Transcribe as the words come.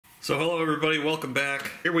So hello everybody, welcome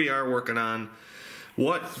back. Here we are working on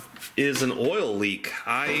what is an oil leak.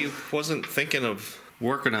 I wasn't thinking of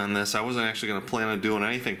working on this. I wasn't actually going to plan on doing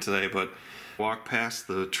anything today, but I walked past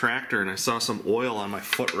the tractor and I saw some oil on my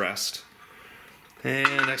footrest.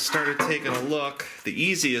 And I started taking a look. The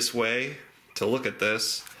easiest way to look at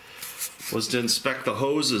this was to inspect the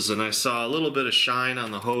hoses, and I saw a little bit of shine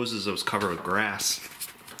on the hoses that was covered with grass.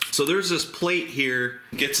 So there's this plate here,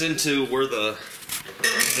 gets into where the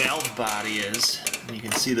valve body is. And you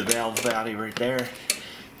can see the valve body right there.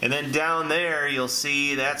 And then down there you'll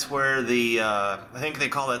see that's where the, I think they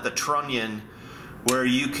call that the trunnion, where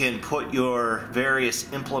you can put your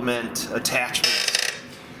various implement attachments.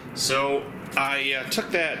 So I took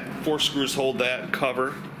that, 4 screws hold that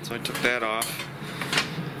cover, so I took that off.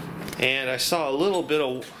 And I saw a little bit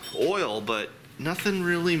of oil, but nothing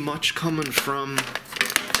really much coming from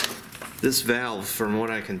this valve from what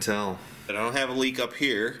I can tell. I don't have a leak up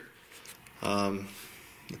here. I'd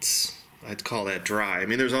call that dry. I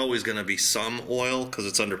mean, there's always going to be some oil because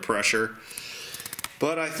it's under pressure.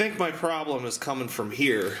 But I think my problem is coming from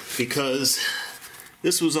here because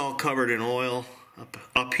this was all covered in oil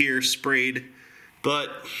up here, sprayed. But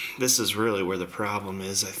this is really where the problem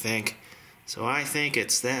is, I think. So I think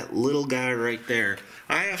it's that little guy right there.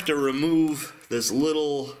 I have to remove this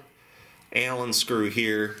little Allen screw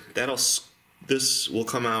here. This will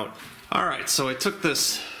come out. Alright, so I took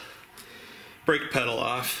this brake pedal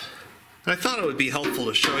off. I thought it would be helpful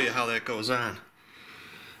to show you how that goes on.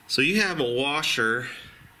 So you have a washer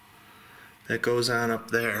that goes on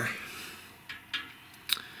up there.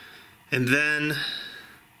 And then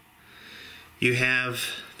you have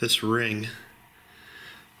this ring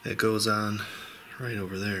that goes on right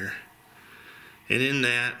over there. And in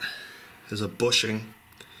that is a bushing.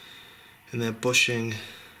 And that bushing,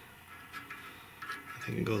 I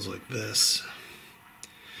think it goes like this.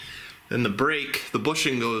 Then the brake, the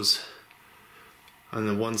bushing goes on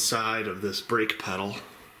the one side of this brake pedal.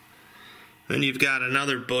 Then you've got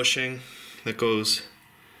another bushing that goes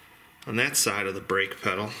on that side of the brake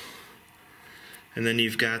pedal. And then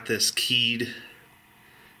you've got this keyed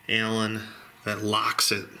Allen that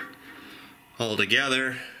locks it all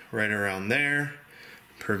together right around there,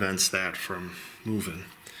 prevents that from moving.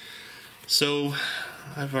 So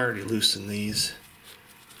I've already loosened these.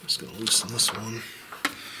 I'm just going to loosen this one.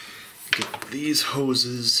 Get these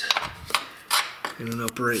hoses in an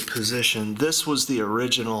upright position. This was the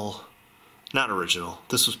original, not original,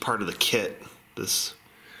 this was part of the kit, this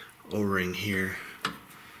O-ring here.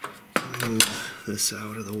 Move this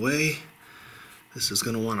out of the way. This is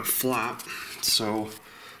going to want to flop, so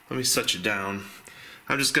let me set you down.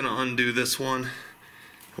 I'm just going to undo this one.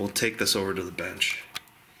 We'll take this over to the bench.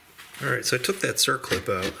 Alright, so I took that circlip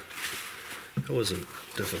out. That wasn't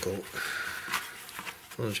difficult.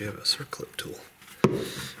 As long as you have a circlip tool.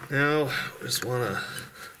 Now, I just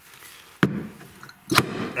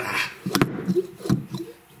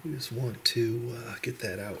want to get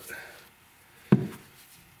that out.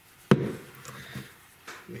 Let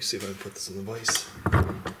me see if I can put this in the vise.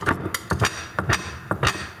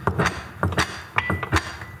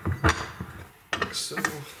 Like so.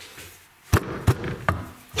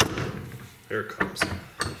 There it comes.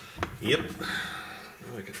 Yep.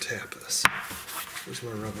 Now I can tap this. Where's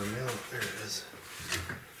my rubber mallet? There it is.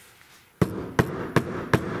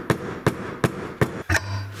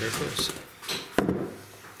 There it goes.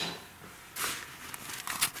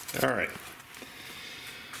 Alright.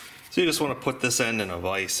 So you just want to put this end in a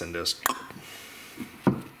vise and just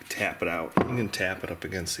tap it out. You can tap it up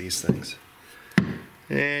against these things.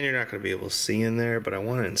 And you're not going to be able to see in there, but I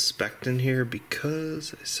want to inspect in here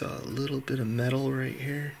because I saw a little bit of metal right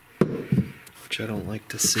here, which I don't like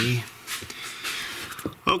to see.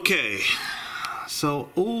 Okay, so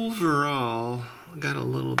overall, I got a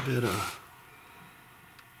little bit of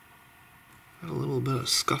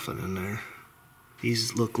scuffing in there.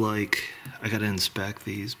 These look like, I got to inspect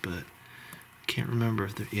these, but I can't remember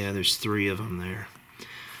if there's 3 of them there.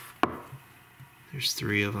 There's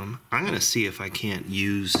 3 of them. I'm going to see if I can't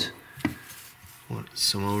use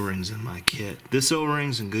some O-rings in my kit. This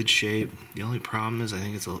O-ring's in good shape. The only problem is I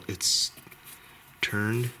think it's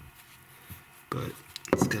turned, but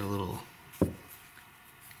it's got a little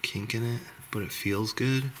kink in it, but it feels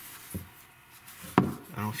good.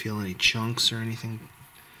 I don't feel any chunks or anything,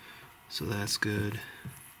 so that's good.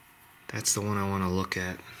 That's the one I want to look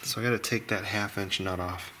at. So I got to take that 1/2 inch nut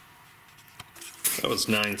off. That was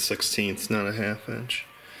 9/16, not a 1/2 inch.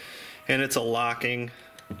 And it's a locking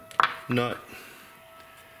nut.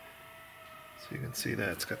 So you can see that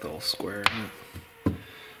it's got the little square in it.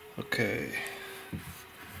 Okay.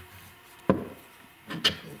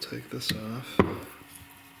 We'll take this off.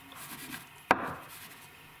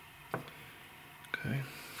 Okay.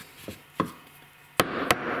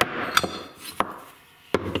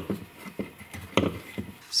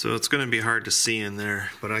 So it's going to be hard to see in there,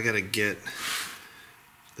 but I got to get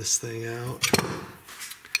this thing out.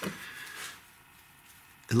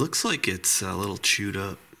 It looks like it's a little chewed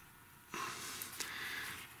up.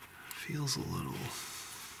 Feels a little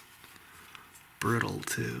brittle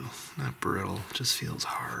too. Not brittle, just feels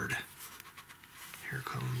hard. Here it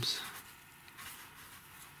comes.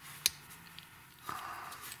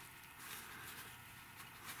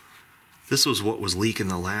 This was what was leaking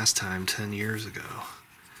the last time 10 years ago.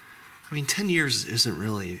 I mean, 10 years isn't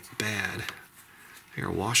really bad. Your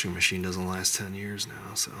washing machine doesn't last 10 years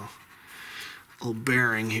now, so. A little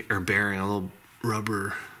bearing, a little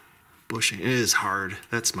rubber bushing. It is hard.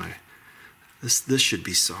 That's my, this should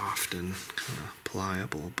be soft and kind of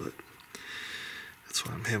pliable, but that's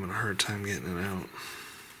why I'm having a hard time getting it out.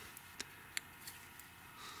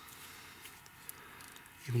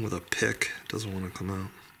 Even with a pick, it doesn't want to come out.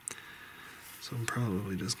 So I'm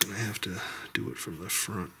probably just going to have to do it from the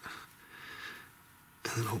front.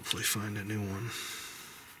 And then hopefully find a new one.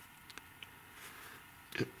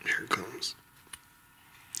 Yep, here it comes.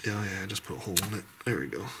 Yeah, I just put a hole in it. There we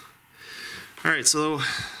go. Alright, so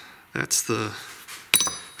that's the...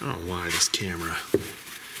 I don't know why this camera...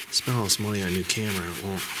 Spend all this money on a new camera, it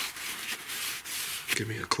won't give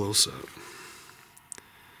me a close-up.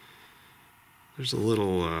 There's a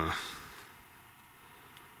little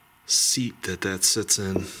seat that sits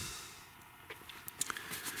in. Got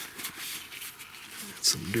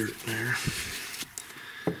some dirt in there.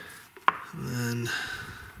 And then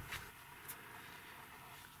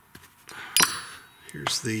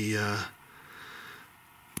here's the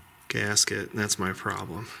gasket, and that's my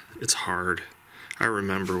problem. It's hard. I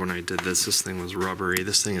remember when I did this thing was rubbery.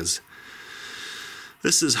 This is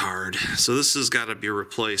hard. So this has got to be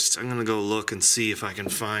replaced. I'm gonna go look and see if I can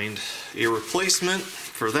find a replacement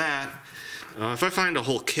for that. If I find a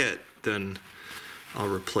whole kit, then I'll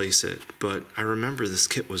replace it. But I remember this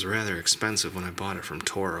kit was rather expensive when I bought it from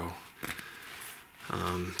Toro.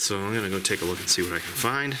 So I'm gonna go take a look and see what I can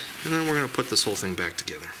find, and then we're gonna put this whole thing back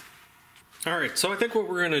together. Alright, so I think what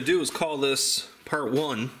we're gonna do is call this part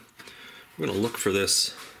 1. We're gonna look for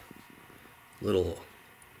this little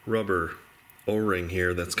rubber O-ring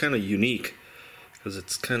here that's kind of unique, because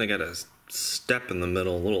it's kind of got a step in the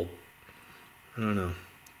middle, a little, I don't know,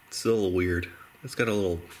 it's a little weird. It's got a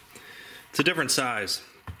little, it's a different size,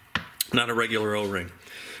 not a regular O-ring.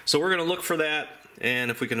 So we're gonna look for that.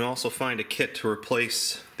 And if we can also find a kit to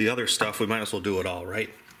replace the other stuff, we might as well do it all,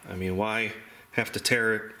 right? I mean, why have to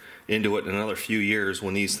tear it into it in another few years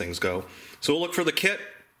when these things go? So we'll look for the kit.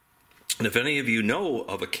 And if any of you know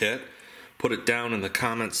of a kit, put it down in the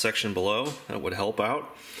comments section below. That would help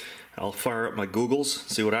out. I'll fire up my Googles,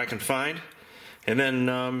 see what I can find. And then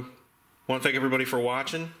want to thank everybody for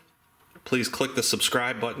watching. Please click the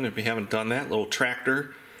subscribe button if you haven't done that. Little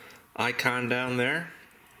tractor icon down there.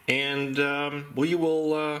 And we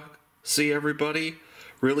will see everybody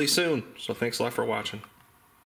really soon. So thanks a lot for watching.